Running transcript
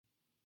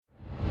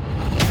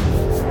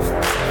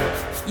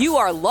You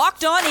are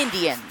Locked On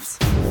Indians,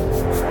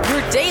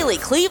 your daily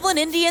Cleveland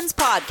Indians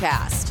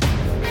podcast.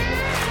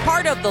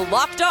 Part of the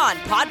Locked On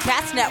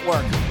Podcast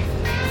Network,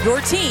 your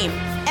team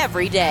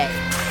every day.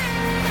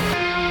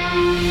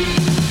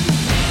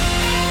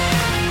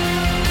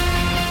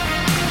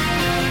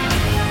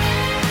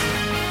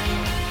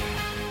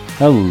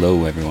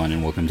 Hello, everyone,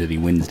 and welcome to the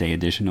Wednesday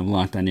edition of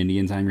Locked On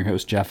Indians. I'm your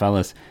host, Jeff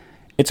Ellis.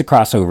 It's a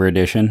crossover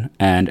edition,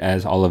 and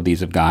as all of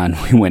these have gone,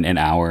 we went an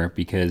hour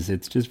because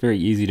it's just very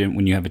easy to,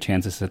 when you have a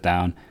chance to sit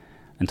down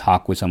and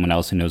talk with someone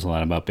else who knows a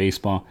lot about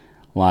baseball.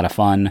 A lot of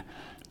fun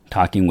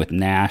talking with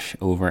Nash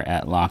over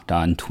at Locked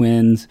On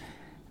Twins.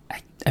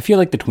 I feel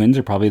like the Twins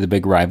are probably the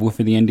big rival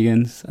for the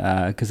Indians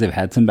because they've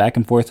had some back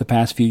and forth the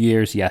past few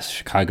years. Yes,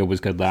 Chicago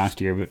was good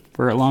last year, but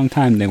for a long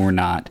time they were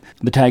not.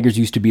 The Tigers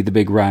used to be the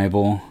big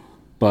rival,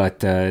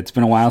 but it's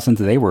been a while since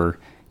they were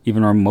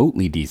even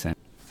remotely decent.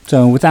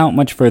 So without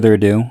much further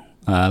ado,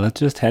 let's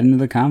just head into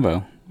the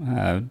convo.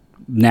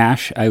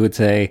 Nash, I would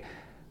say,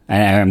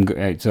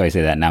 so I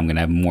say that, now I'm going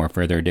to have more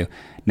further ado.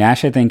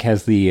 Nash, I think,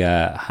 has the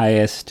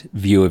highest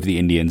view of the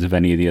Indians of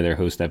any of the other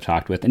hosts I've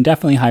talked with, and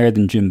definitely higher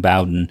than Jim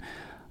Bowden,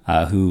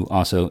 who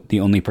also,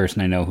 the only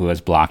person I know who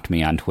has blocked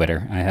me on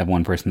Twitter. I have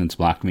one person that's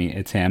blocked me.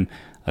 It's him.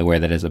 I wear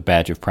that as a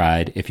badge of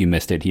pride. If you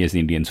missed it, he is the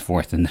Indians'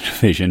 fourth in the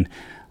division.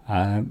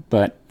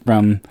 But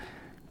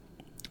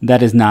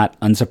that is not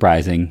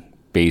unsurprising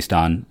based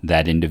on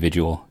that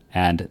individual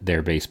and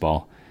their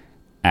baseball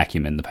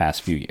acumen the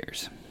past few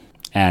years.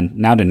 And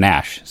now to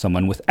Nash,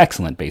 someone with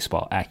excellent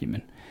baseball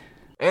acumen.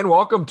 And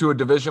welcome to a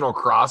divisional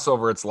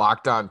crossover. It's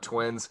Locked On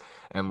Twins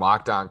and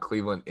Locked On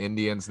Cleveland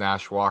Indians.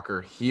 Nash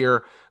Walker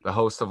here, the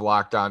host of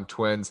Locked On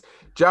Twins.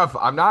 Jeff,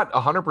 I'm not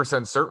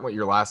 100% certain what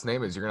your last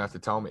name is. You're going to have to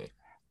tell me.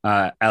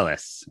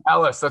 Ellis.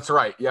 Ellis, that's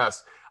right.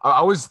 Yes. I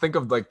always think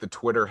of like the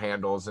Twitter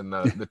handles and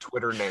the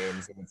Twitter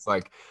names. And it's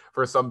like,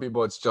 for some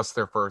people, it's just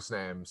their first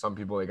name. Some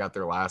people, they got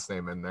their last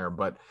name in there.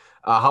 But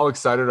how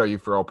excited are you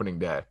for opening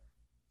day?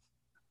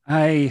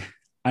 I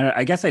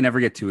guess I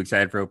never get too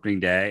excited for opening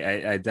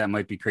day. That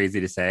might be crazy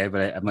to say,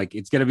 but I'm like,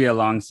 it's going to be a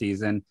long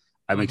season.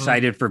 I'm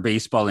excited for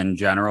baseball in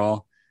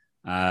general.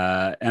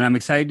 And I'm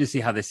excited to see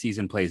how this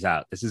season plays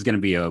out. This is going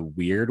to be a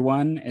weird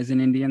one as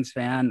an Indians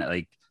fan.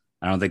 Like,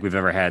 I don't think we've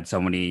ever had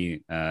so many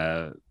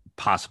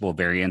possible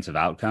variants of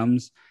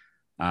outcomes.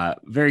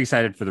 Very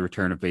excited for the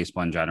return of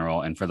baseball in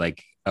general and for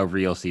like a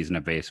real season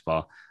of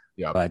baseball.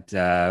 Yeah. But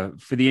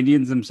for the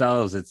Indians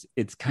themselves,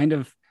 it's kind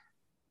of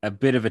a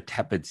bit of a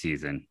tepid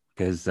season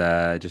because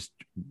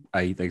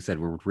like I said,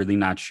 we're really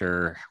not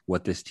sure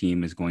what this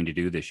team is going to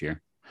do this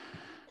year.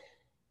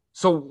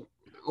 So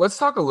let's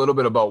talk a little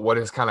bit about what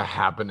has kind of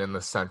happened in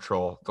the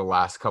Central the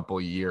last couple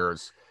of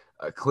years.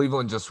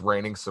 Cleveland just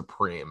reigning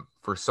supreme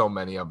for so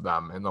many of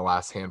them in the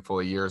last handful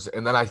of years.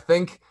 And then I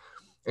think,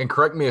 and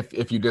correct me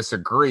if you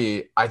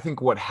disagree, I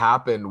think what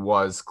happened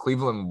was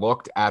Cleveland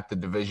looked at the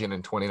division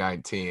in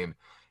 2019,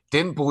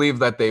 didn't believe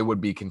that they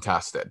would be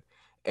contested.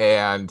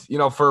 And, you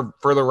know, for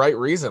the right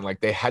reason, like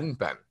they hadn't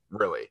been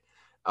really.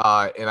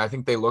 And I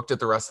think they looked at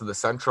the rest of the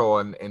Central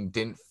and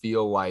didn't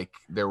feel like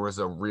there was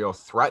a real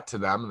threat to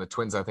them. And the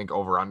Twins, I think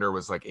over under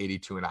was like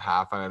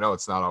 82.5. And I know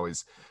it's not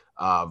always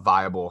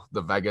viable,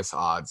 the Vegas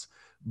odds,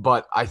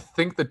 but I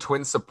think the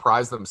Twins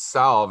surprised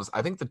themselves.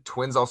 I think the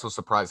Twins also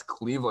surprised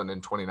Cleveland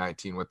in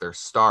 2019 with their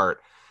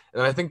start.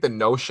 And I think the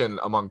notion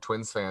among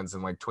Twins fans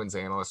and like Twins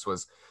analysts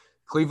was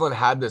Cleveland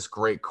had this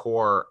great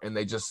core and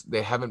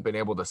they haven't been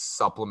able to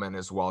supplement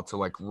as well to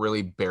like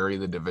really bury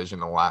the division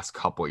the last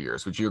couple of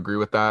years. Would you agree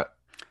with that?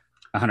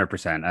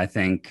 100%. I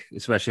think,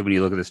 especially when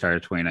you look at the start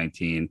of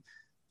 2019,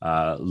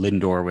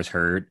 Lindor was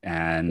hurt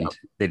and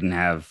they didn't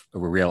have a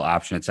real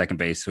option at second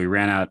base. So we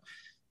ran out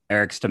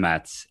Eric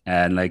Stamets,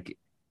 and like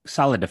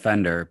solid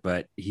defender,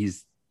 but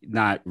he's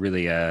not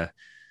really a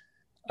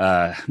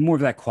more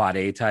of that quad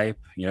A type,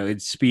 you know,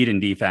 it's speed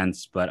and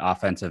defense, but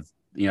offensive,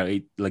 you know,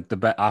 like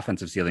the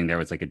offensive ceiling there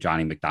was like a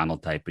Johnny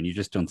McDonald type, and you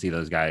just don't see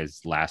those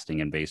guys lasting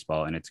in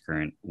baseball in its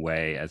current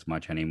way as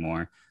much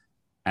anymore.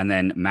 And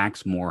then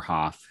Max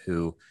Morhoff,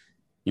 who,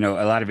 you know,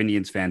 a lot of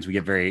Indians fans,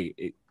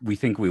 we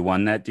think we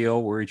won that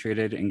deal where we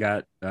traded and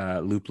got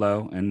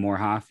Luplow and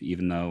Morhoff,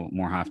 even though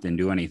Morhoff didn't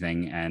do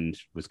anything and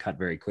was cut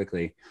very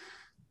quickly.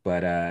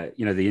 But,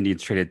 you know, the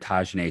Indians traded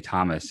Tajane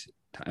Thomas,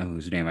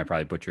 whose name I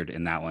probably butchered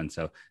in that one.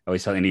 So I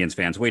always tell Indians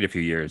fans, wait a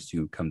few years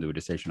to come to a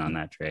decision on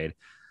that trade.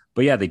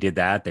 But yeah, they did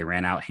that. They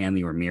ran out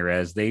Hanley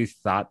Ramirez. They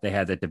thought they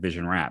had that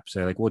division wrapped. So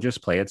they're like, we'll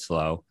just play it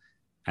slow.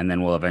 And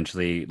then we'll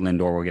eventually,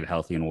 Lindor will get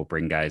healthy and we'll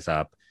bring guys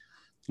up.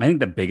 I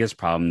think the biggest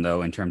problem,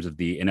 though, in terms of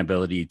the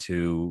inability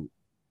to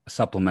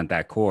supplement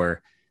that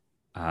core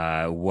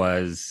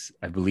was,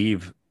 I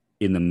believe,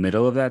 in the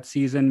middle of that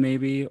season,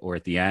 maybe, or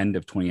at the end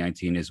of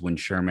 2019 is when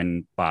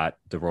Sherman bought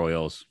the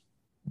Royals.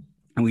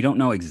 And we don't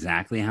know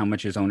exactly how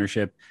much his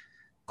ownership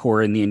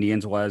core in the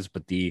Indians was,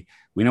 but we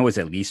know it was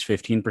at least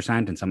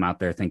 15%, and some out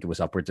there think it was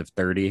upwards of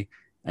 30.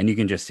 And you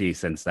can just see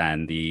since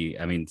then,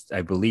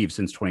 I believe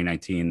since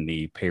 2019,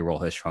 the payroll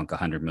has shrunk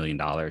 $100 million.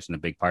 And a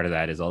big part of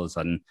that is all of a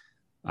sudden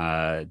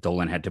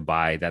Dolan had to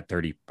buy that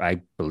 30,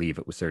 I believe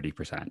it was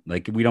 30%.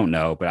 Like, we don't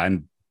know, but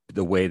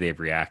the way they've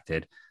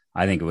reacted,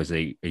 I think it was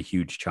a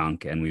huge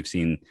chunk. And we've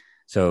seen,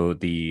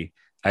 I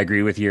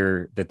agree with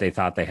that they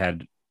thought they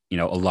had, a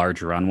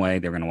large runway.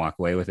 They're going to walk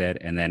away with it.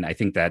 And then I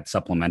think that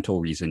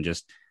supplemental reason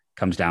just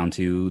comes down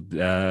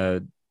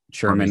to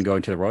Sherman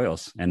going to the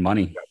Royals and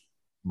money.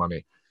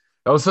 Money.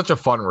 That was such a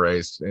fun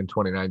race in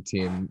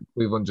 2019.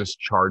 Cleveland just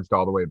charged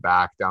all the way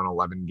back, down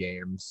 11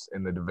 games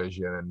in the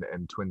division,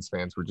 and Twins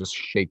fans were just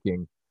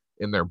shaking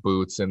in their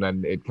boots. And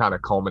then it kind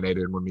of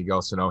culminated when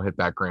Miguel Sano hit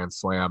that grand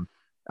slam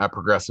at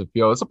Progressive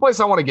Field. It's a place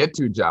I want to get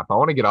to, Jeff. I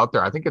want to get out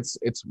there. I think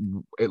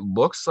it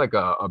looks like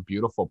a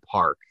beautiful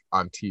park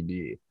on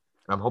TV.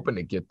 And I'm hoping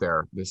to get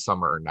there this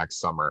summer or next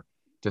summer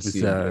to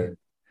see it.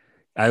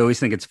 I always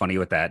think it's funny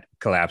with that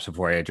collapse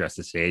before I address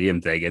the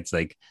stadium thing. It's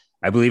like,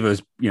 I believe it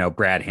was,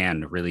 Brad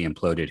Hand really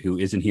imploded. Who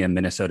isn't he a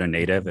Minnesota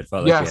native? It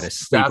felt like he had a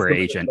sleeper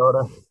agent.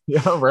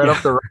 Yeah, right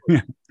up the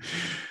road.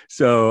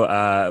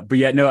 So, but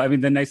yeah, no, I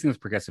mean, the nice thing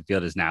with Progressive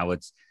Field is now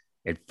it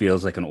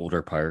feels like an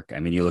older park. I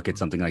mean, you look at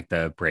something like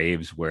the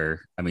Braves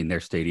where, I mean,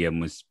 their stadium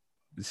was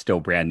still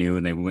brand new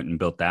and they went and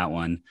built that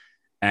one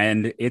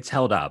and it's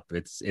held up.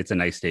 It's a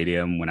nice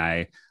stadium. When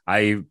I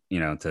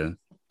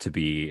to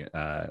be,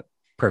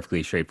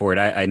 perfectly straightforward.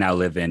 I now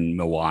live in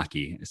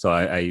Milwaukee, so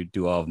I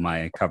do all of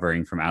my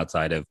covering from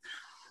outside of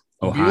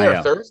Ohio. I'll be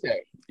there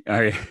Thursday. All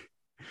right.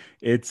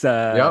 It's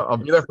I'll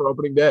be there for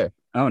opening day.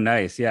 Oh,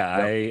 nice. Yeah.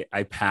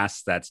 I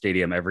pass that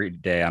stadium every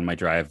day on my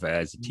drive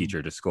as a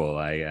teacher to school.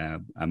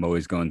 I'm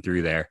always going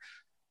through there.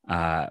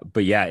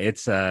 But yeah,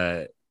 it's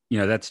that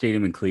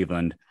stadium in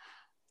Cleveland,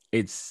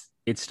 it's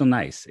still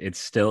nice.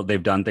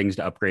 They've done things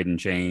to upgrade and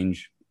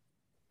change.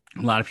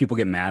 A lot of people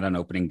get mad on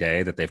opening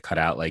day that they've cut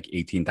out like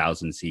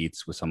 18,000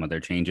 seats with some of their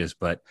changes.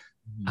 But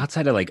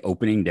outside of like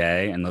opening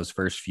day and those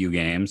first few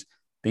games,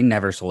 they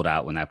never sold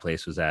out when that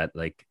place was at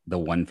like the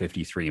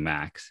 153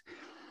 max.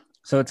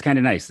 So it's kind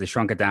of nice. They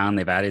shrunk it down.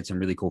 They've added some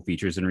really cool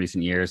features in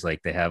recent years.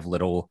 Like they have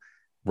little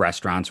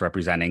restaurants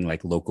representing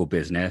like local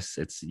business.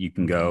 You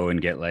can go and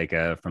get like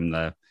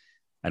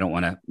I don't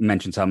want to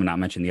mention some and not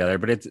mention the other,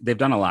 but they've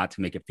done a lot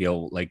to make it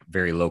feel like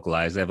very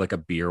localized. They have like a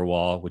beer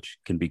wall, which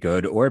can be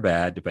good or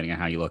bad, depending on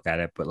how you look at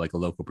it, but like a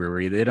local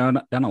brewery, they've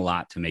done a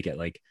lot to make it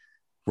like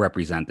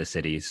represent the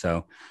city.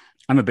 So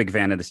I'm a big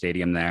fan of the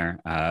stadium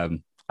there.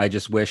 I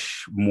just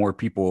wish more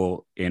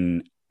people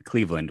in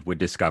Cleveland would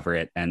discover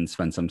it and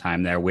spend some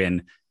time there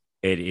when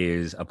it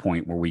is a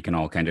point where we can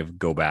all kind of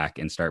go back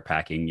and start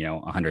packing,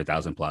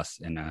 100,000 plus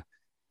in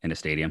a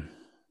stadium.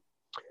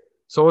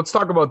 So let's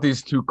talk about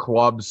these two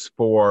clubs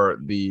for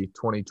the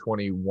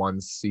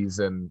 2021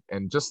 season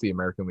and just the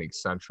American League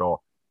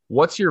Central.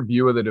 What's your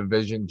view of the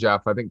division,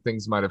 Jeff? I think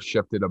things might have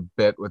shifted a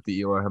bit with the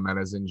Eloy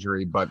Jimenez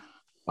injury, but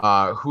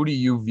who do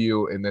you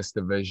view in this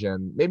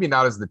division? Maybe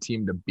not as the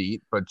team to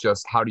beat, but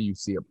just how do you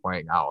see it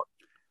playing out?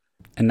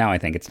 And now I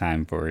think it's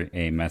time for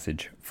a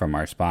message from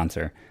our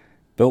sponsor,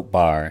 Built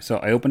Bar. So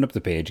I opened up the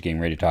page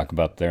getting ready to talk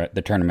about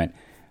the tournament.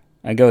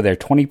 I go there,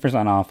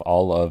 20% off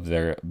all of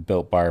their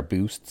Built Bar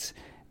boosts.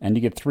 And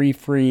you get 3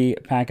 free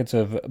packets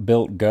of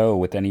Built Go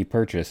with any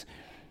purchase.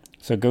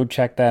 So go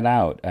check that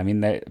out. I mean,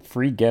 the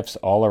free gifts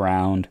all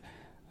around.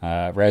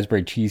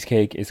 Raspberry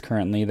cheesecake is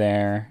currently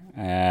there.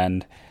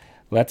 And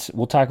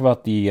we'll talk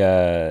about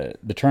the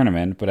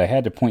tournament, but I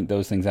had to point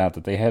those things out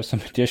that they have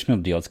some additional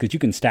deals because you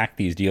can stack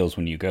these deals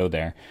when you go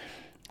there.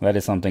 That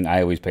is something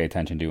I always pay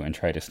attention to and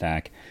try to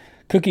stack.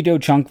 Cookie dough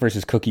chunk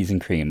versus cookies and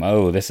cream.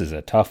 Oh, this is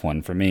a tough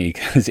one for me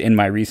because in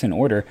my recent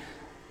order,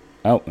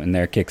 and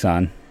there kicks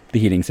on the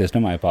heating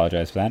system. I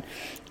apologize for that.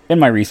 In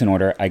my recent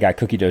order, I got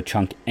cookie dough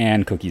chunk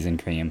and cookies and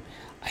cream.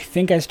 I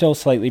think I still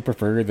slightly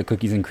prefer the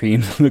cookies and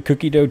cream. The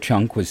cookie dough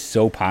chunk was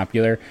so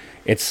popular,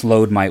 it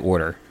slowed my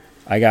order.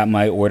 I got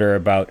my order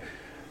about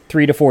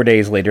 3 to 4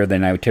 days later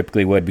than I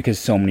typically would because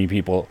so many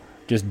people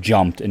just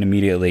jumped and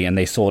immediately, and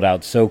they sold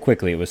out so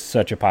quickly. It was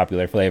such a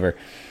popular flavor.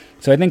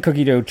 So I think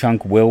cookie dough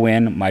chunk will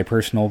win. My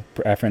personal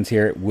preference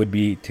here would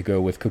be to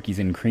go with cookies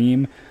and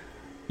cream.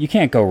 You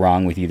can't go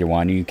wrong with either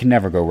one. You can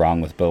never go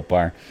wrong with Built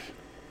Bar.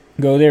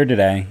 Go there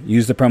today.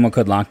 Use the promo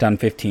code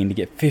LOCKEDON15 to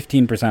get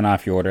 15%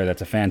 off your order.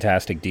 That's a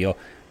fantastic deal.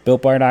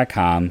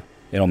 BuiltBar.com.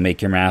 It'll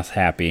make your mouth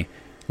happy.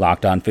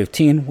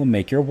 LOCKEDON15 will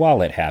make your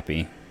wallet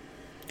happy.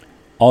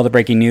 All the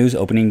breaking news,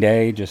 opening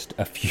day, just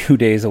a few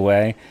days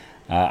away.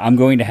 I'm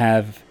going to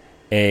have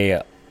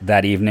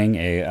that evening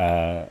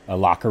a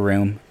locker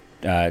room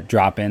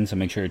drop in, so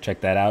make sure to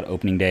check that out.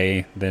 Opening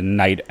day, the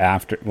night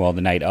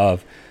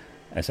of,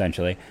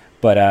 essentially.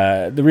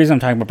 But the reason I'm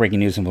talking about breaking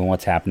news and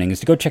what's happening is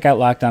to go check out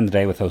Locked On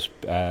Today with host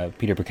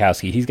Peter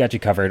Bukowski. He's got you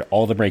covered,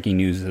 all the breaking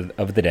news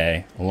of the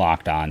day,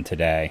 Locked On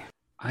Today.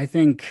 I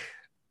think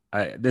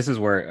this is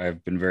where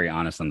I've been very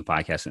honest on the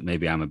podcast, and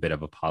maybe I'm a bit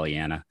of a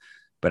Pollyanna,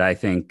 but I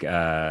think,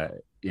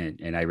 and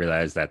I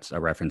realize that's a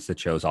reference that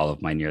shows all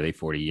of my nearly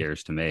 40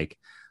 years to make.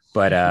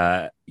 But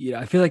I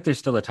feel like there's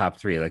still a top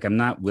 3. Like, I'm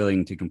not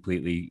willing to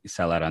completely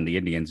sell out on the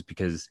Indians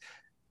because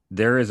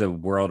there is a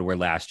world where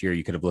last year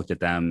you could have looked at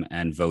them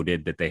and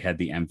voted that they had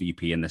the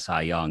MVP and the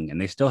Cy Young, and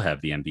they still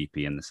have the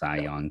MVP and the Cy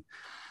Young.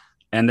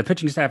 And the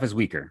pitching staff is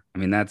weaker. I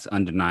mean, that's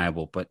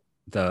undeniable. But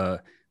when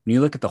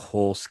you look at the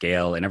whole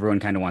scale, and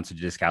everyone kind of wants to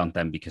discount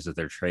them because of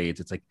their trades,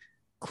 it's like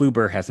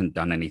Kluber hasn't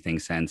done anything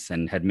since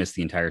and had missed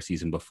the entire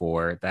season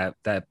before.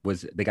 That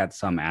was, they got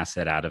some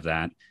asset out of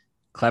that.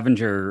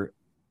 Clevenger,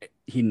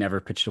 he never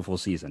pitched a full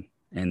season,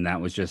 and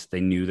that was just,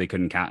 they knew they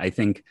couldn't count. I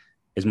think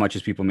as much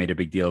as people made a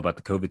big deal about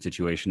the COVID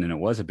situation, and it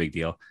was a big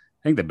deal,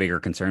 I think the bigger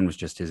concern was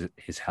just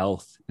his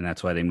health, and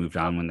that's why they moved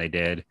on when they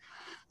did.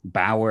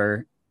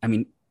 Bauer, I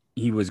mean,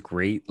 he was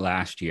great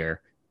last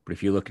year, but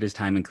if you look at his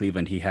time in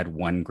Cleveland, he had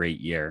one great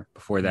year.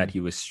 Before that,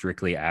 he was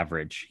strictly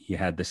average. He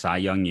had the Cy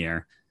Young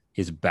year.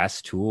 His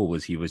best tool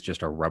was he was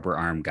just a rubber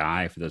arm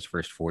guy for those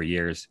first 4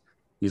 years.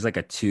 He's like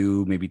a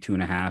 2, maybe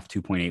 2.5,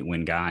 2.8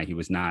 win guy. He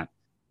was not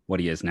what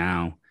he is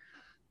now.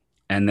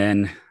 And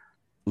then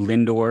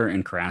Lindor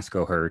and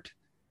Carrasco hurt.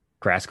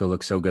 Carrasco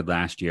looked so good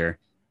last year.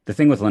 The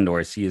thing with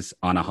Lindor is he is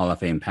on a Hall of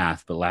Fame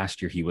path, but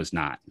last year he was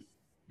not.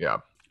 Yeah.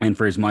 And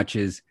for as much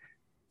as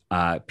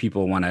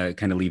people want to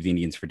kind of leave the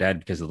Indians for dead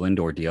because of the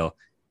Lindor deal,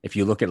 if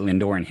you look at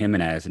Lindor and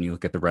Jimenez and you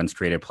look at the runs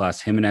created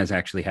plus, Jimenez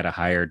actually had a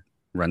higher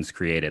runs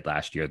created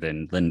last year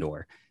than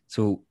Lindor.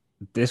 So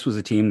this was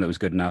a team that was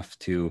good enough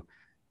to,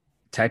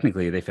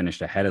 technically they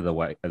finished ahead of the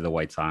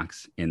White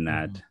Sox in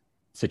that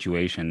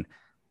situation.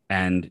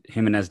 And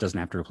Jimenez doesn't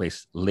have to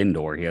replace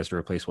Lindor. He has to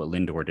replace what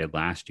Lindor did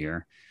last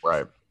year.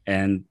 Right.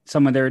 And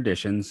some of their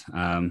additions,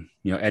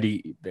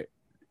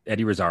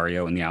 Eddie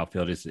Rosario in the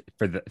outfield is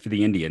for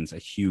the Indians a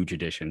huge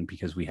addition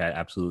because we had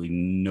absolutely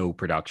no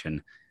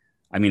production.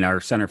 I mean,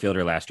 our center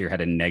fielder last year had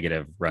a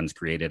negative runs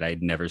created. I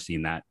had never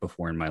seen that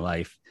before in my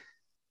life.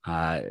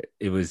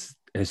 It was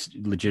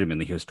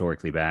legitimately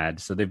historically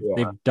bad. So they've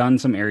done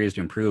some areas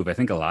to improve. I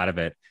think a lot of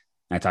it,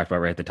 I talked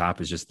about right at the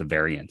top, is just the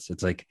variance.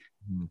 It's like,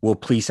 will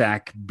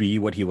Plesac be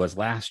what he was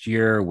last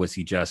year? Was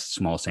he just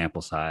small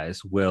sample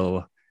size?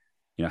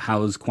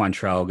 How's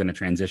Quantrell going to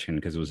transition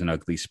because it was an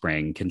ugly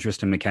spring? Can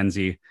Tristan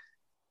McKenzie,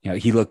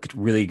 he looked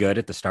really good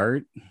at the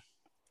start,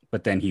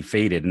 but then he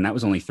faded, and that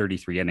was only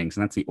 33 innings,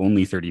 and that's the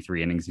only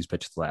 33 innings he's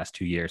pitched the last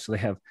 2 years. So they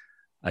have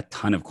a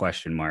ton of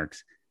question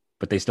marks,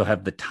 but they still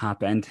have the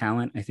top end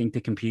talent, I think,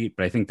 to compete.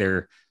 But I think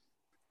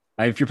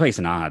if you're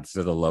placing odds,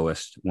 they're the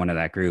lowest one of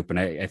that group. And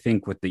I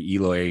think with the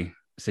Eloy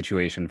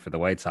situation for the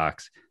White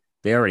Sox,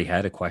 they already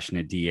had a question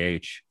at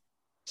DH.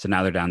 So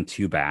now they're down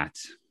 2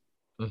 bats.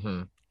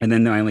 Mm-hmm. And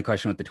then the only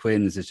question with the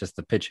Twins is just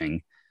the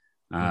pitching.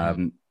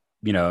 The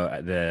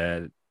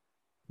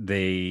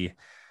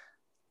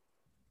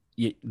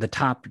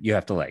top you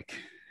have to like.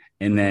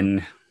 And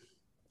then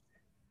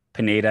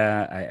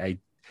Pineda, I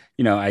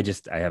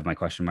have my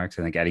question marks.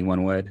 I think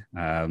anyone would.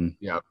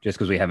 Just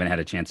because we haven't had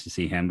a chance to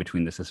see him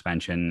between the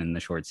suspension and the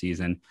short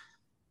season.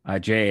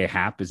 J.A.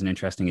 Happ is an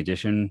interesting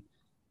addition,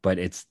 but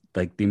it's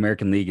like the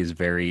American League is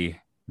the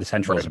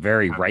Central is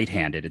very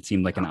right-handed. It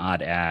seemed like an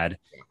odd ad.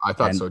 I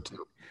thought so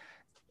too.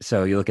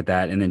 So you look at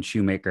that, and then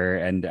Shoemaker,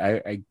 and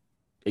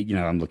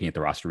I'm looking at the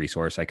roster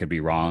resource. I could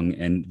be wrong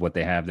in what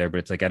they have there, but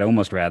it's like I'd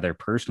almost rather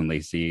personally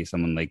see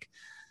someone like,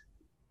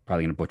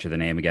 probably going to butcher the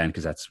name again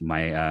because that's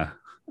my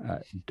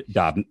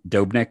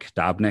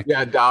Dobnik.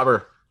 Yeah,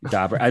 Dauber.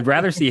 I'd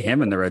rather see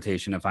him in the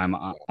rotation if I'm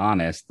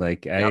honest.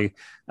 Like I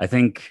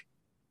think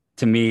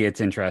to me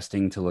it's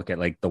interesting to look at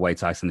like the White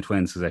Sox and the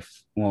Twins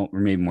because or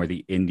maybe more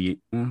the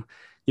Indians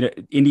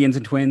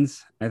and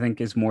Twins. I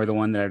think is more the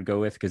one that I'd go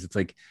with because it's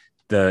like.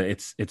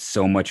 It's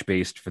so much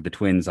based for the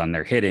Twins on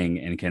their hitting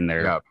and can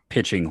their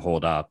pitching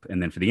hold up,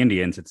 and then for the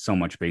Indians it's so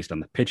much based on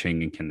the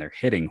pitching and can their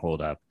hitting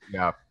hold up.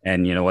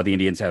 And while the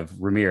Indians have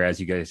Ramirez,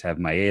 you guys have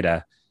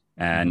Maeda,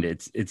 and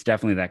it's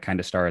definitely that kind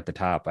of star at the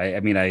top. I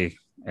mean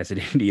as an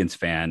Indians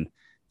fan,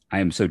 I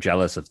am so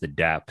jealous of the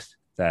depth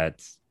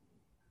that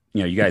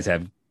you guys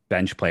have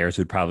bench players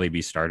who'd probably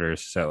be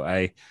starters.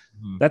 So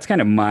that's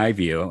kind of my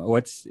view.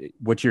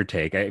 What's your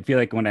take? I feel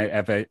like when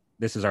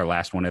this is our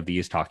last one of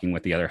these talking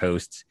with the other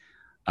hosts.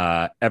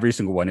 Every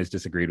single one has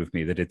disagreed with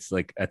me that it's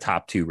like a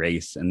top 2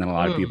 race. And then a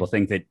lot of people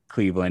think that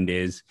Cleveland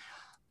is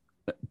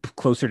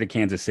closer to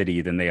Kansas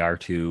City than they are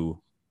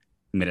to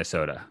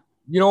Minnesota.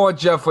 You know what,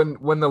 Jeff, when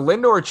the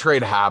Lindor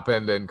trade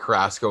happened and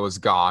Carrasco was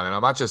gone, and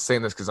I'm not just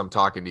saying this because I'm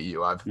talking to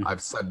you,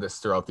 I've said this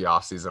throughout the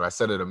offseason. I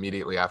said it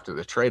immediately after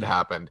the trade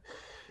happened.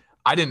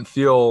 I didn't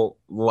feel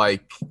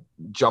like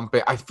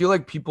jumping. I feel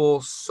like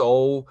people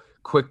so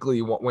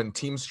quickly, when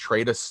teams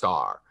trade a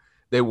star,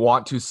 they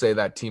want to say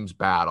that team's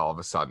bad all of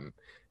a sudden.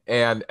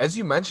 And as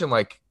you mentioned,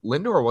 like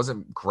Lindor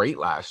wasn't great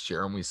last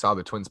year, and we saw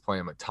the Twins play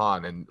him a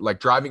ton. And like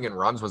driving in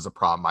runs was a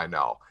problem, I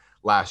know,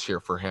 last year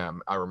for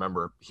him. I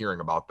remember hearing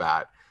about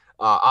that.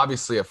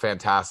 Obviously a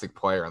fantastic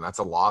player, and that's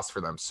a loss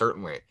for them,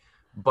 certainly.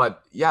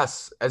 But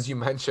yes, as you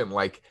mentioned,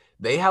 like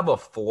they have a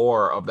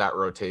floor of that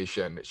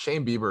rotation.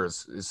 Shane Bieber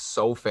is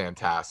so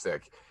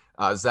fantastic.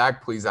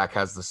 Zach Plesac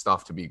has the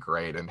stuff to be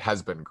great and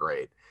has been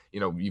great.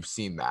 You've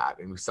seen that,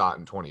 and we saw it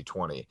in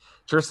 2020.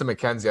 Tristan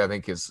McKenzie, I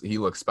think he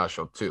looks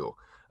special too.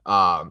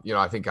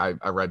 I think I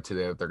read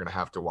today that they're going to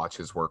have to watch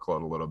his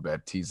workload a little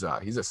bit. He's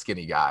a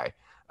skinny guy.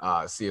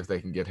 See if they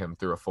can get him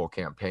through a full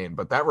campaign.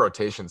 But that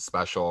rotation's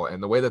special,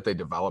 and the way that they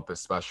develop is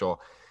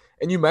special.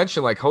 And you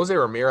mentioned like Jose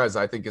Ramirez,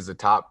 I think is a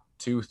top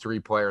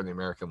 2-3 player in the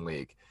American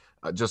League.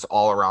 Just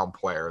all around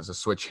player. As a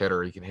switch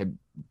hitter, he can hit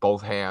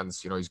both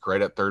hands. He's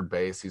great at third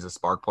base. He's a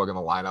spark plug in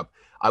the lineup.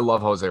 I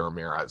love Jose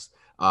Ramirez.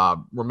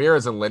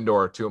 Ramirez and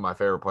Lindor are two of my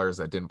favorite players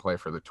that didn't play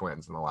for the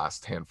Twins in the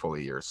last handful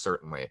of years,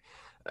 certainly.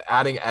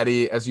 Adding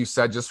Eddie, as you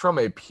said, just from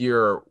a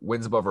pure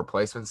wins above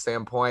replacement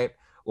standpoint,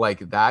 like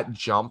that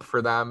jump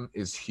for them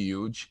is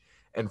huge.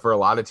 And for a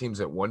lot of teams,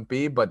 it wouldn't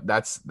be, but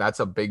that's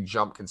a big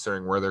jump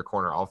considering where their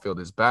corner outfield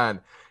has been.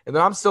 And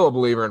then I'm still a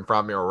believer in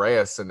Franmil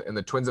Reyes, and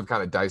the Twins have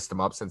kind of diced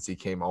him up since he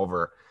came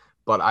over.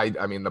 But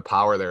I mean, the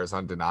power there is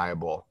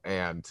undeniable.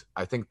 And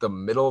I think the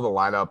middle of the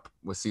lineup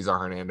with Cesar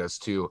Hernandez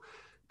too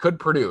could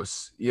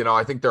produce.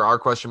 I think there are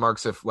question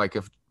marks if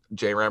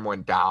J-Ram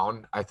went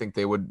down, I think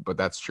they would, but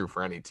that's true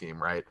for any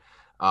team, right?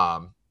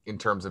 In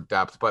terms of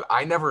depth. But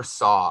I never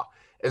saw,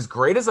 as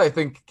great as I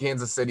think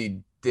Kansas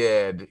City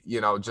did,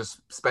 just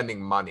spending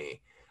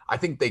money, I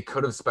think they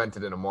could have spent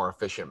it in a more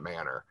efficient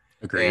manner.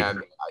 Agreed.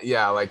 And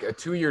yeah, like a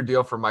 2-year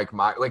deal for Mike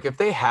Meyer, like if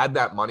they had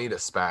that money to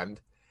spend,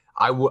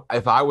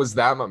 if I was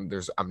them,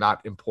 I'm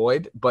not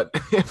employed, but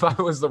if I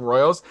was the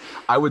Royals,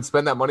 I would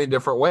spend that money a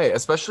different way,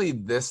 especially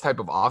this type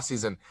of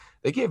offseason.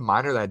 They gave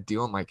Minor that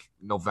deal in like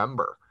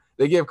November.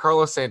 They gave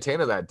Carlos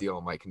Santana that deal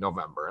in like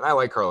November. And I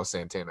like Carlos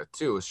Santana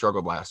too.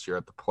 Struggled last year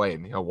at the plate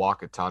and he'll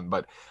walk a ton,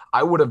 but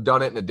I would have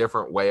done it in a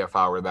different way if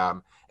I were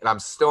them. And I'm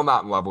still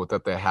not in love with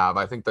what they have.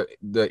 I think that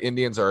the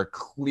Indians are a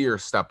clear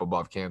step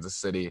above Kansas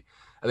City.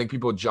 I think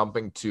people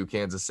jumping to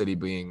Kansas City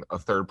being a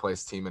third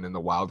place team and in the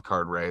wild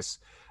card race,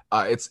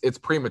 it's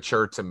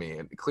premature to me.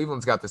 And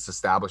Cleveland's got this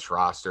established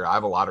roster. I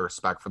have a lot of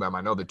respect for them.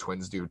 I know the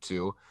Twins do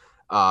too.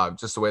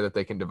 Just the way that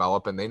they can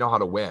develop and they know how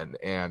to win.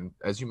 And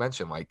as you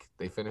mentioned, like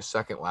they finished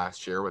second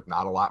last year with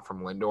not a lot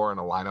from Lindor and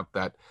a lineup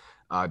that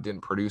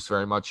didn't produce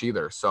very much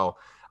either. So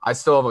I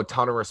still have a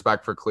ton of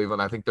respect for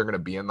Cleveland. I think they're going to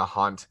be in the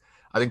hunt.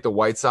 I think the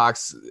White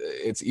Sox,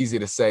 it's easy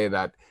to say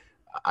that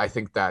I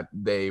think that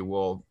they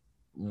will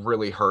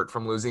really hurt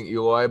from losing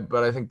Eloy,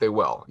 but I think they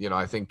will.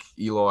 I think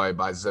Eloy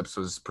by Zips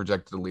was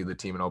projected to lead the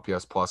team in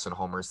OPS plus and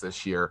homers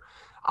this year.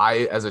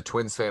 I, as a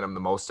Twins fan, am the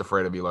most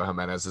afraid of Eloy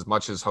Jimenez. As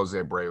much as Jose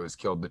Abreu has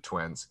killed the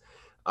Twins,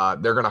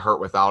 they're going to hurt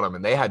without him.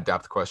 And they had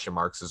depth question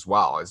marks as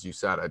well, as you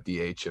said, at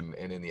DH and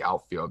in the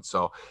outfield.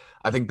 So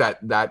I think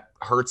that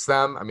hurts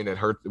them. I mean, it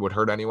would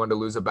hurt anyone to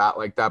lose a bat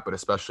like that, but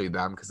especially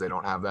them because they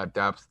don't have that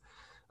depth.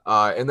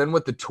 And then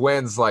with the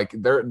Twins, like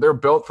they're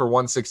built for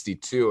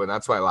 162. And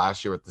that's why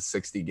last year with the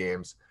 60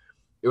 games,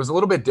 it was a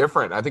little bit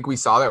different. I think we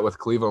saw that with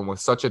Cleveland with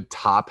such a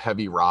top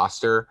heavy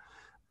roster,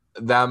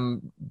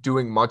 them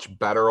doing much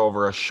better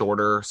over a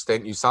shorter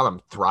stint. You saw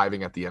them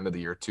thriving at the end of the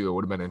year too. It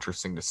would have been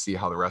interesting to see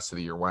how the rest of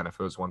the year went if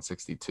it was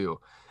 162,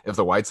 if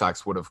the White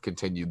Sox would have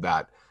continued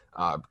that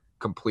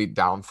complete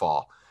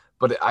downfall.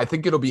 But I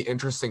think it'll be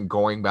interesting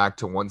going back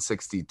to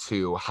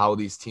 162, how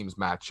these teams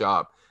match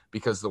up,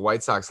 because the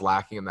White Sox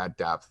lacking in that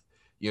depth,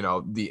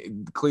 the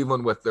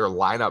Cleveland with their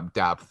lineup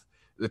depth,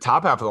 the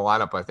top half of the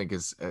lineup, I think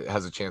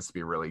has a chance to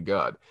be really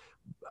good.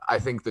 I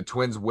think the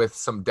Twins with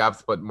some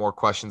depth, but more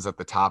questions at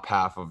the top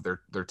half of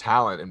their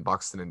talent in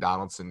Buxton and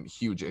Donaldson,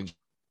 huge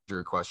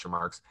injury question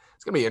marks.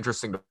 It's going to be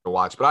interesting to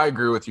watch, but I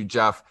agree with you,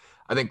 Jeff.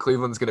 I think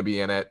Cleveland's going to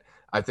be in it.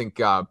 I think,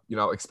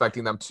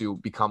 expecting them to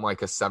become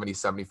like a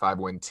 70-75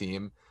 win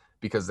team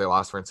because they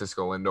lost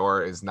Francisco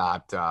Lindor is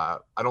not, I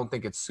don't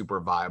think it's super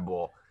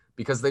viable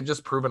because they've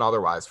just proven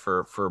otherwise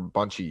for a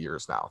bunch of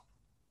years now.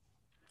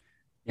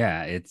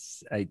 Yeah,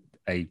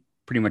 I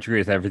pretty much agree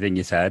with everything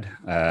you said.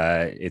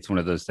 It's one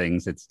of those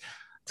things. It's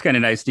kind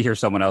of nice to hear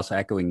someone else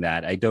echoing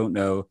that. I don't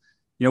know.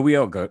 We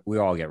all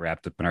get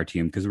wrapped up in our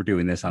team because we're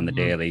doing this on the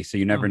daily. So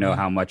you never know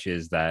how much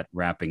is that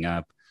wrapping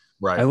up.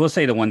 Right. I will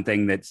say the one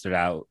thing that stood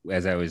out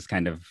as I was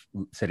kind of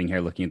sitting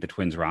here looking at the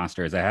Twins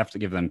roster is I have to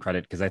give them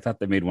credit because I thought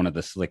they made one of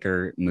the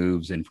slicker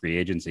moves in free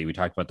agency. We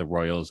talked about the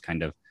Royals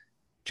kind of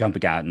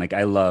jumping out, and like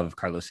I love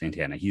Carlos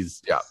Santana.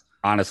 He's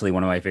honestly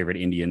one of my favorite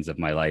Indians of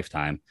my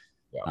lifetime.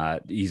 Yeah.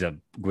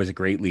 Was a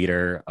great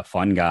leader, a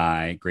fun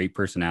guy, great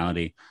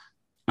personality.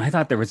 I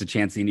thought there was a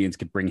chance the Indians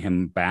could bring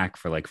him back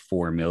for like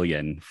 $4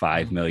 million,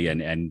 $5 million,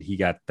 and he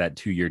got that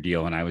 2-year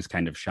deal, and I was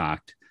kind of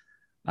shocked.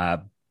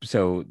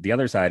 So the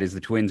other side is the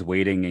Twins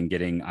waiting and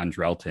getting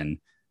Andrelton,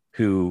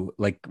 who,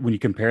 like, when you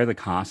compare the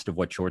cost of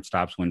what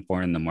shortstops went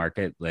for in the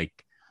market, like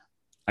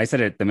I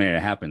said it the minute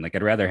it happened, like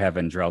I'd rather have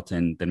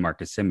Andrelton than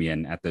Marcus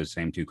Semien at those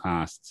same two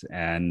costs.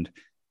 And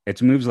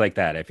it's moves like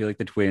that. I feel like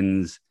the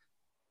Twins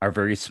are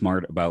very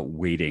smart about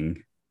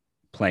waiting,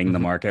 playing the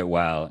market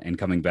well, and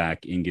coming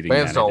back and getting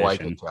fans that don't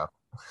addition. like it,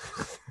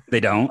 Jeff. They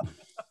don't.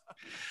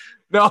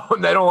 No,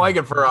 they don't like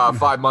it for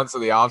 5 months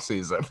of the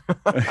offseason.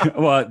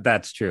 Well,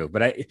 that's true.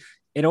 But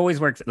it always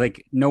works.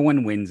 Like no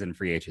one wins in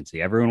free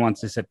agency. Everyone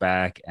wants to sit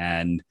back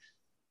and,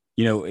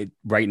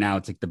 right now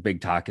it's like the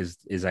big talk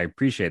is I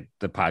appreciate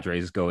the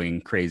Padres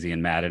going crazy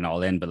and mad and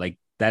all in, but like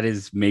that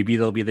is, maybe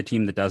they'll be the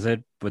team that does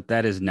it, but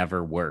that has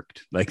never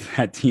worked. Like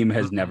that team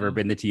has never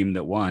been the team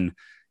that won.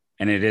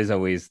 And it is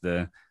always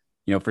for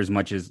as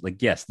much as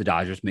like, yes, the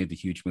Dodgers made the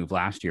huge move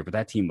last year, but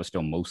that team was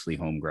still mostly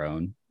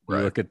homegrown. Right.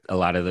 You look at a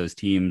lot of those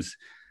teams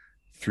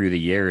through the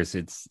years,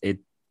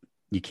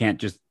 you can't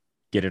just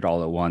get it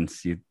all at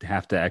once. You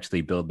have to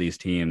actually build these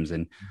teams.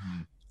 And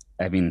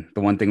I mean,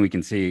 the one thing we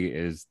can see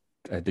is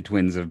the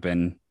Twins have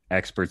been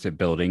experts at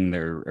building.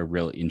 They're a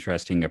real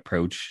interesting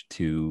approach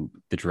to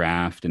the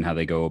draft and how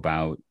they go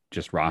about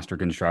just roster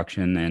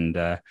construction. And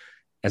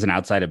as an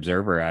outside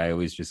observer, I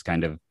always just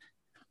kind of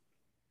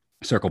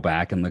circle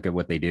back and look at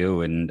what they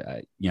do. And,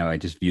 I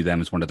just view them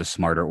as one of the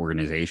smarter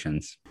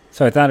organizations.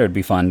 So I thought it would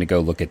be fun to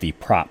go look at the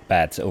prop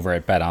bets over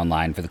at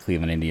BetOnline for the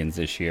Cleveland Indians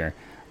this year.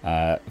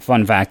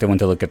 Fun fact, I went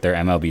to look at their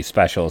MLB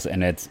specials,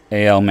 and it's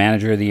AL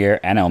Manager of the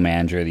Year, NL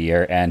Manager of the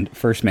Year, and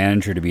first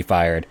manager to be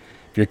fired.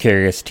 If you're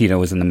curious, Tito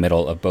was in the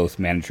middle of both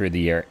Manager of the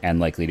Year and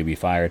likely to be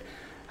fired.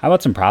 How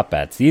about some prop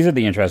bets? These are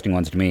the interesting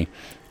ones to me.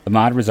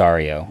 Amed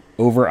Rosario,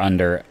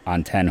 over-under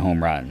on 10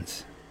 home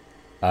runs.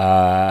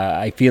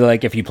 I feel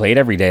like if he played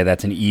every day,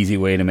 that's an easy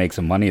way to make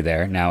some money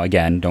there. Now,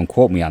 again, don't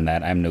quote me on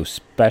that. I'm no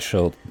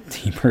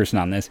specialty person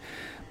on this.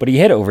 But he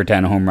hit over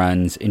 10 home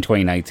runs in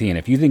 2019.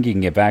 If you think you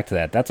can get back to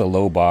that, that's a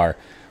low bar.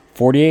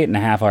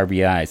 48.5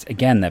 RBIs.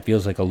 Again, that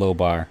feels like a low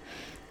bar.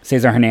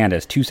 Cesar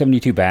Hernandez,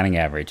 272 batting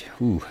average.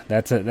 Ooh,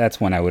 that's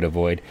one I would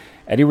avoid.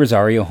 Eddie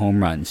Rosario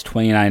home runs,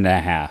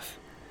 29.5.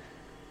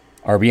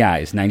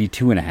 RBIs,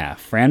 92.5.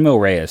 Franmil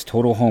Reyes,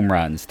 total home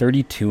runs,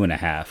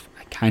 32.5.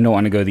 I kind of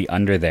want to go the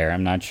under there.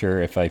 I'm not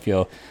sure if I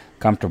feel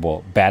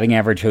comfortable. Batting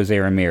average, Jose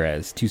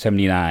Ramirez,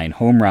 279.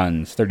 Home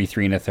runs,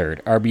 33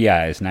 1/3.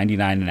 RBIs,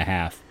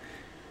 99.5.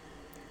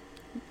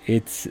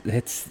 It's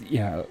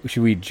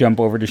should we jump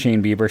over to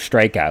Shane Bieber?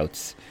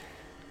 Strikeouts,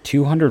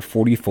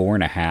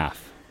 244.5.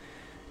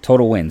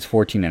 Total wins,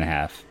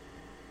 14.5.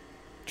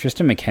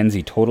 Tristan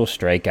McKenzie, total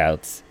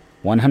strikeouts,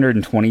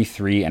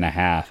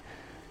 123.5.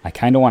 I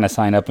kind of want to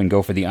sign up and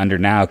go for the under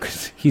now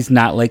because he's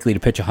not likely to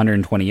pitch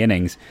 120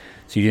 innings.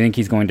 So you think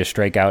he's going to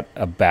strike out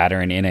a batter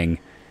an inning?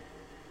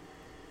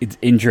 It's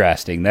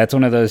interesting. That's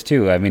one of those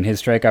too. I mean,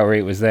 his strikeout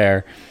rate was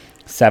there.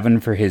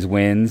 7 for his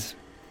wins.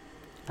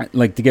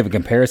 Like, to give a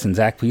comparison,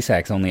 Zach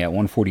Plesac's only at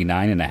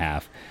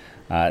 149.5.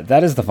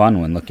 That is the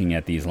fun one, looking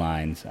at these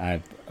lines.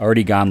 I've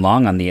already gone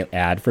long on the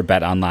ad for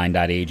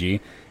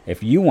betonline.ag.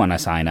 If you want to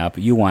sign up,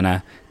 you want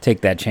to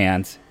take that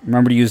chance,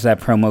 remember to use that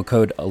promo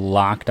code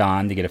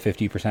LOCKEDON to get a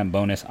 50%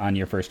 bonus on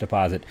your first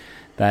deposit.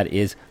 That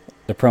is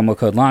the promo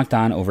code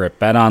LOCKEDON over at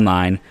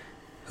BetOnline.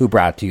 Who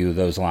brought you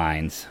those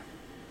lines?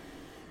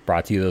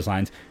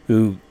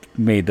 Who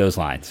made those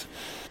lines?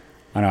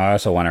 And I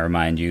also want to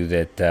remind you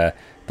that the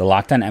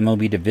Locked On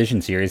MLB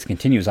Division Series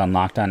continues on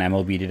Locked On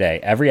MLB Today.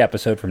 Every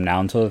episode from now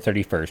until the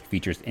 31st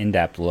features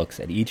in-depth looks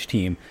at each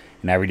team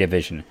in every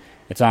division.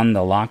 It's on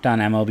the Locked On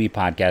MLB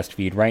podcast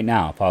feed right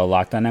now. Follow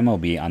Locked On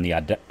MLB on the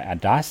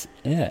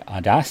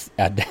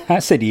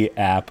Audacity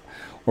app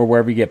or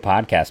wherever you get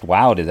podcasts.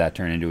 Wow, does that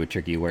turn into a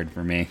tricky word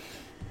for me?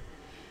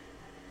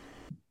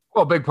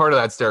 Well, a big part of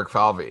that's Derek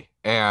Falvey.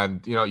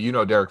 And, you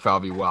know Derek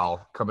Falvey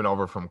well, coming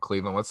over from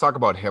Cleveland. Let's talk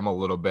about him a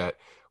little bit.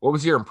 What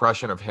was your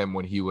impression of him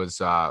when he was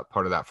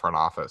part of that front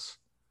office?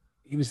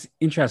 He was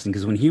interesting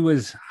because when he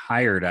was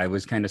hired, I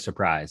was kind of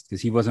surprised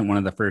because he wasn't one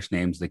of the first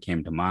names that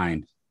came to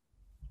mind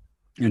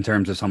in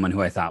terms of someone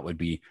who I thought would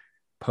be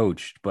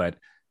poached. But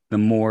the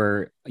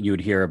more you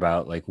would hear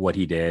about like what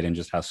he did and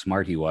just how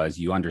smart he was,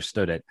 you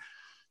understood it.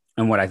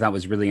 And what I thought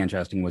was really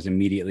interesting was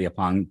immediately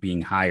upon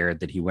being hired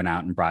that he went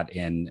out and brought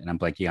in, and I'm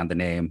blanking on the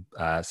name,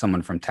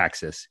 someone from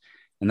Texas.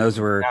 And those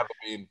were,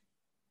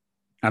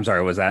 I'm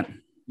sorry, was that?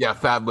 Yeah,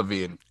 Thad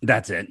Levine.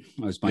 That's it.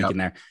 I was blanking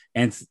there.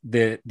 And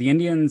the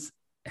Indians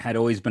had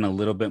always been a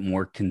little bit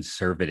more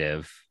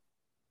conservative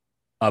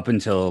up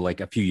until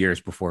like a few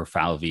years before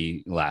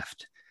Falvey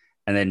left.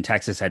 And then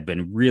Texas had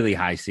been really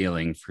high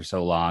ceiling for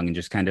so long and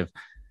just kind of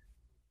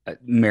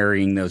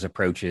marrying those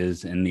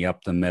approaches in the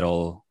up the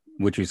middle,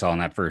 which we saw in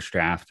that first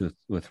draft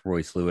with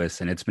Royce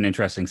Lewis. And it's been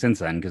interesting since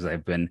then because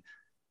I've been,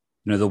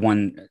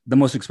 the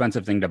most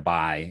expensive thing to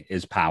buy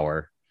is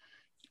power.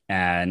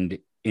 And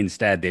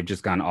instead, they've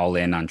just gone all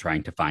in on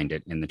trying to find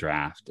it in the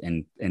draft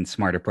and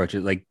smart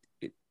approaches. Like,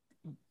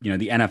 the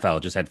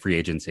NFL just had free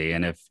agency.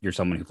 And if you're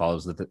someone who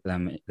follows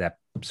them, that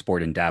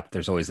sport in depth,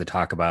 there's always the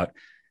talk about,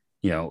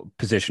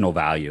 positional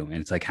value.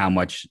 And it's like, how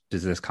much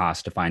does this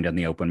cost to find on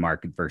the open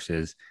market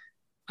versus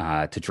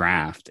to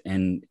draft?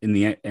 And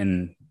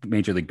in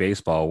Major League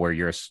Baseball, where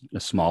you're a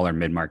smaller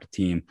mid-market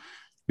team,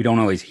 we don't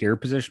always hear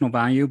positional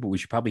value, but we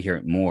should probably hear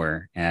it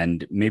more.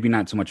 And maybe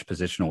not so much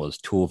positional as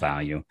tool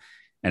value.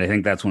 And I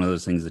think that's one of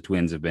those things the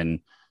Twins have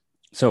been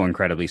so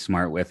incredibly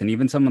smart with. And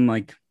even someone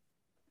like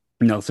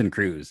Nelson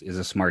Cruz is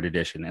a smart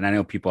addition. And I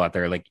know people out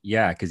there are like,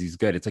 yeah, because he's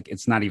good. It's like,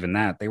 it's not even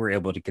that. They were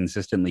able to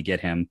consistently get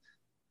him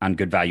on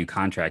good value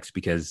contracts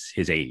because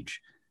his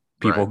age.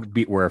 People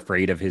were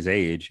afraid of his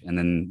age. And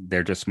then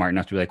they're just smart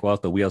enough to be like, well,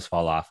 if the wheels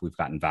fall off, we've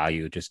gotten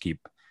value. Just keep,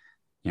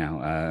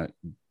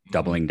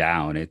 doubling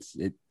down.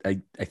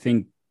 I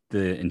think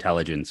the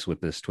intelligence with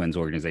this Twins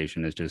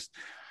organization is just,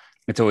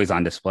 it's always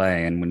on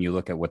display. And when you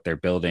look at what they're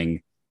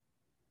building,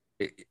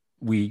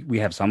 we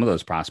have some of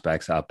those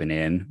prospects up and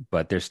in,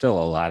 but there's still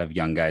a lot of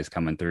young guys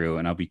coming through,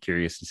 and I'll be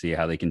curious to see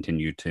how they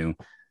continue to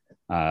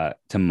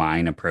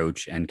mine,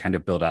 approach, and kind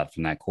of build out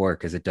from that core,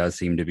 because it does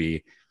seem to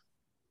be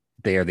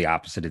they are the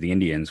opposite of the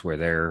Indians,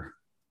 where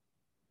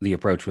the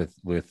approach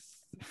with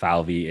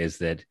Falvey is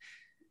that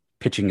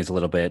pitching is a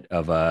little bit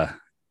of a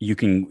you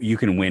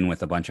can win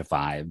with a bunch of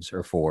 5s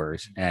or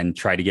 4s and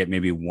try to get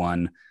maybe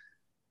one.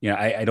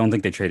 I don't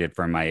think they traded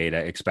for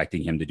Maeda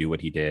expecting him to do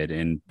what he did.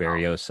 And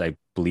Berrios, I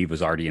believe,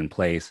 was already in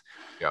place.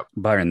 Yep.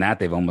 But other than that,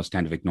 they've almost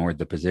kind of ignored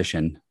the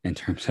position in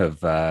terms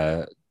of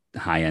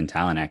high-end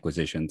talent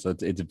acquisition. So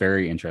it's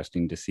very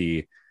interesting to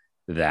see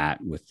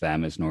that with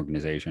them as an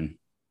organization.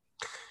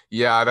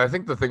 Yeah, and I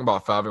think the thing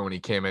about Falvey when he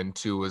came in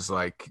too was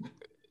like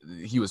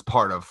he's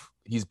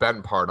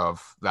been part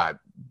of that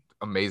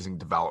amazing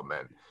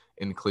development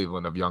in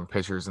Cleveland of young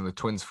pitchers, and the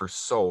Twins for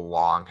so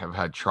long have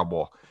had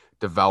trouble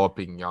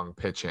developing young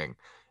pitching.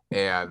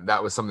 And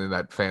that was something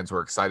that fans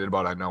were excited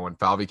about, I know, when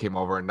Falvey came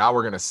over. And now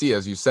we're going to see,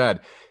 as you said,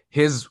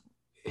 his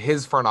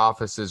front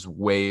office's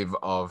wave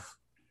of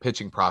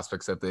pitching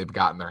prospects that they've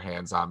gotten their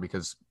hands on,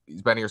 because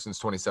he's been here since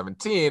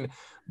 2017,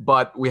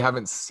 but we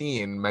haven't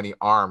seen many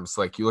arms.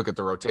 Like you look at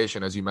the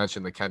rotation, as you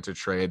mentioned, the Kenta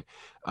trade,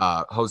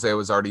 Jose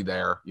was already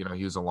there.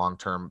 He was a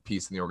long-term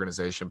piece in the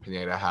organization.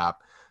 Pineda,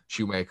 Happ,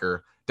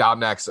 Shoemaker.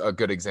 Dobnak's a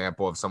good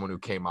example of someone who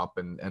came up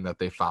and that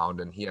they found,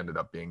 and he ended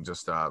up being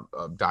just a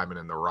diamond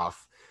in the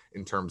rough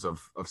in terms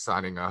of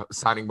signing a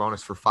signing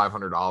bonus for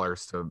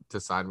 $500 to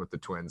sign with the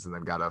Twins, and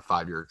then got a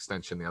 5-year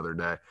extension the other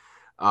day.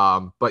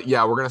 But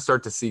yeah, we're going to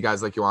start to see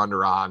guys like Yohan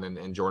Duran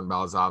and Jordan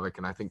Balazovic,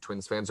 and I think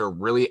Twins fans are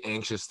really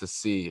anxious to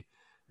see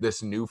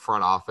this new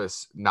front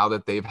office, now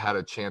that they've had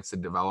a chance to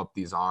develop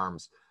these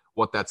arms,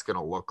 what that's going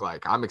to look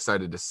like. I'm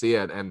excited to see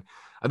it, and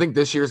I think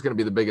this year is going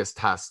to be the biggest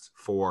test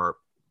for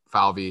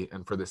Falvey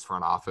and for this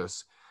front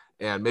office,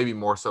 and maybe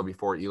more so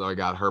before Eloy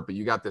got hurt. But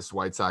you got this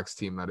White Sox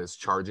team that is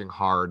charging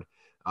hard.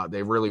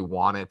 They really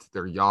want it.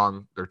 They're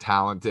young, they're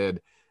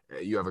talented.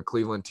 You have a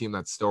Cleveland team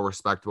that's still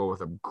respectable with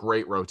a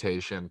great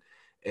rotation,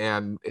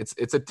 and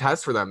it's a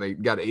test for them. They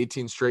got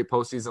 18 straight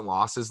postseason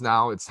losses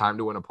now. It's time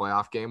to win a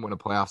playoff game, win a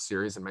playoff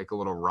series, and make a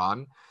little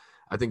run.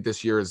 I think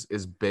this year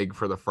is big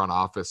for the front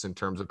office in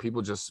terms of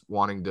people just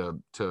wanting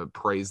to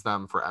praise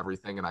them for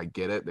everything, and I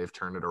get it. They've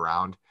turned it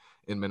around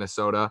in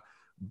Minnesota.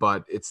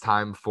 But it's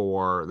time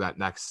for that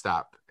next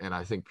step. And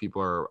I think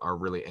people are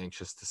really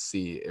anxious to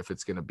see if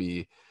it's going to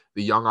be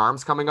the young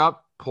arms coming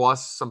up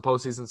plus some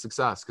postseason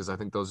success, because I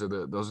think those are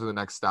the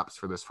next steps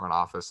for this front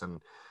office.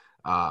 And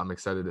I'm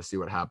excited to see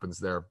what happens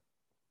there.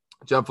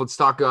 Jeff, let's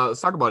talk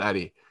about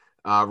Eddie.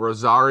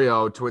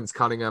 Rosario, Twins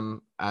cutting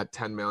him at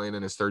 $10 million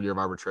in his third year of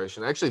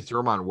arbitration. They actually threw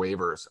him on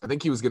waivers. I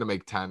think he was going to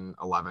make 10,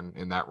 11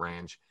 in that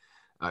range.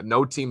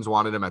 No teams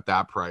wanted him at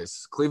that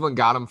price. Cleveland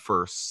got him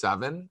for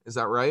 $7. Is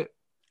that right?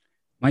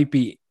 Might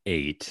be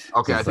 8.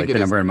 Okay, I think the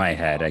number in my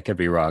head. I could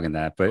be wrong in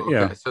that, but okay,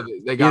 yeah. So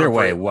they got either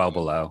way, well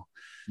below.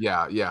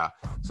 Yeah.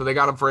 So they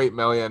got him for $8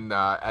 million.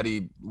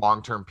 Eddie,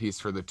 long-term piece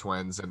for the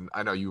Twins, and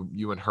I know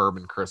you and Herb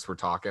and Chris were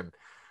talking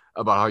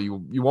about how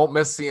you won't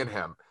miss seeing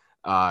him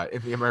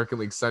in the American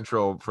League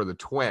Central for the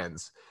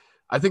Twins.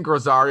 I think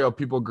Rosario,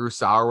 people grew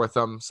sour with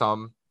him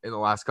some in the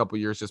last couple of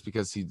years just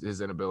because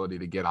his inability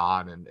to get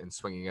on and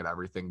swinging at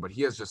everything, but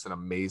he has just an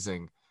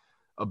amazing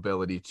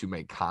ability to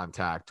make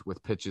contact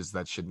with pitches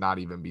that should not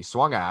even be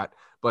swung at,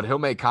 but he'll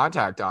make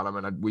contact on them.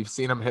 And we've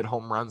seen him hit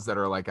home runs that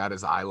are like at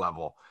his eye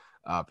level,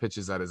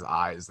 pitches at his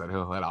eyes that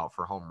he'll hit out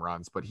for home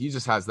runs. But he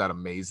just has that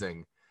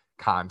amazing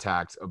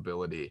contact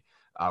ability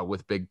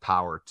with big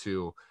power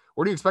too.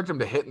 Where do you expect him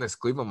to hit in this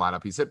Cleveland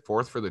lineup? He's hit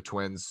 4th for the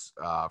Twins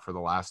for the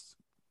last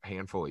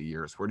handful of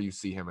years. Where do you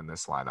see him in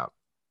this lineup?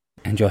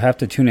 And you'll have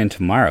to tune in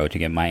tomorrow to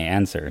get my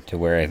answer to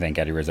where I think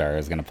Eddie Rosario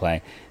is going to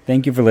play.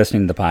 Thank you for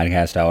listening to the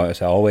podcast.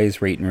 As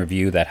always, rate and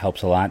review. That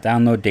helps a lot.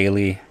 Download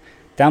daily.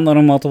 Download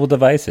on multiple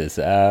devices.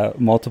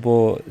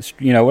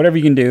 Whatever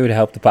you can do to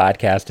help the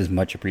podcast is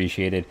much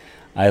appreciated.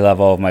 I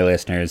love all of my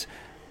listeners.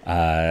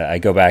 I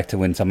go back to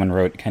when someone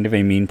wrote kind of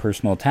a mean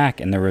personal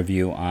attack in the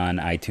review on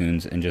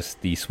iTunes, and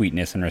just the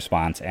sweetness and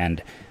response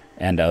and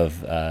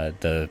of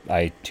the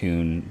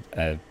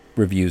iTunes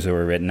reviews that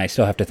were written. I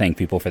still have to thank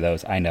people for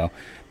those. I know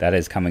that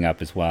is coming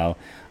up as well.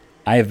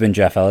 I have been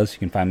Jeff Ellis. You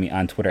can find me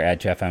on Twitter at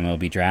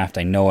JeffMLBDraft.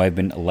 I know I've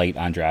been late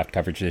on draft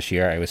coverage this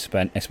year. I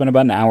spent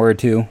about an hour or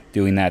two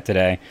doing that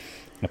today.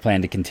 I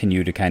plan to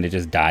continue to kind of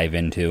just dive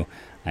into.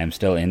 I'm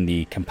still in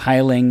the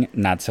compiling,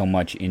 not so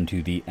much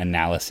into the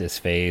analysis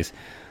phase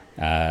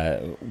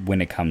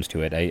when it comes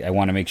to it. I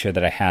want to make sure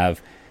that I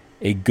have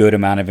a good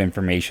amount of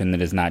information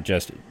that is not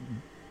just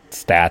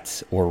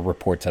stats or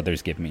reports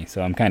others give me.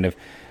 So I'm kind of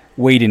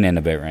wading in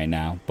a bit right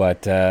now,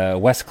 but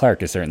Wes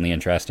Clark is certainly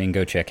interesting.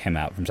 Go check him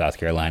out from South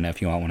Carolina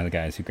if you want one of the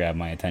guys who grabbed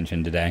my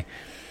attention today.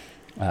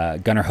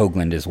 Gunnar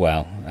Hoagland as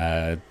well,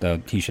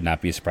 though he should not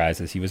be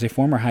surprised as he was a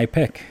former high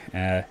pick.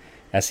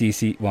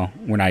 SEC, well,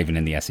 we're not even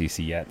in the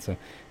SEC yet, so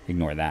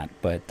ignore that.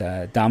 But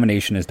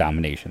domination is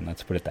domination.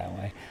 Let's put it that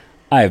way.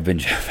 I have been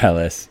Jeff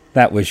Ellis.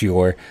 That was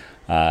your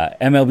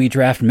MLB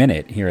Draft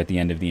Minute here at the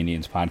end of the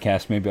Indians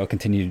podcast. Maybe I'll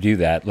continue to do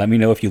that. Let me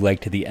know if you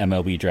liked the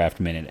MLB Draft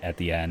Minute at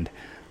the end,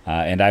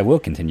 and I will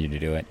continue to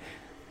do it.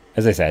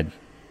 As I said,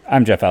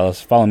 I'm Jeff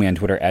Ellis. Follow me on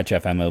Twitter at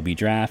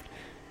JeffMLBDraft.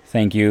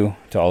 Thank you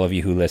to all of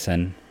you who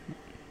listen.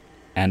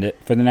 And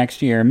for the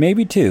next year,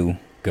 maybe two,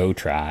 go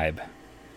Tribe.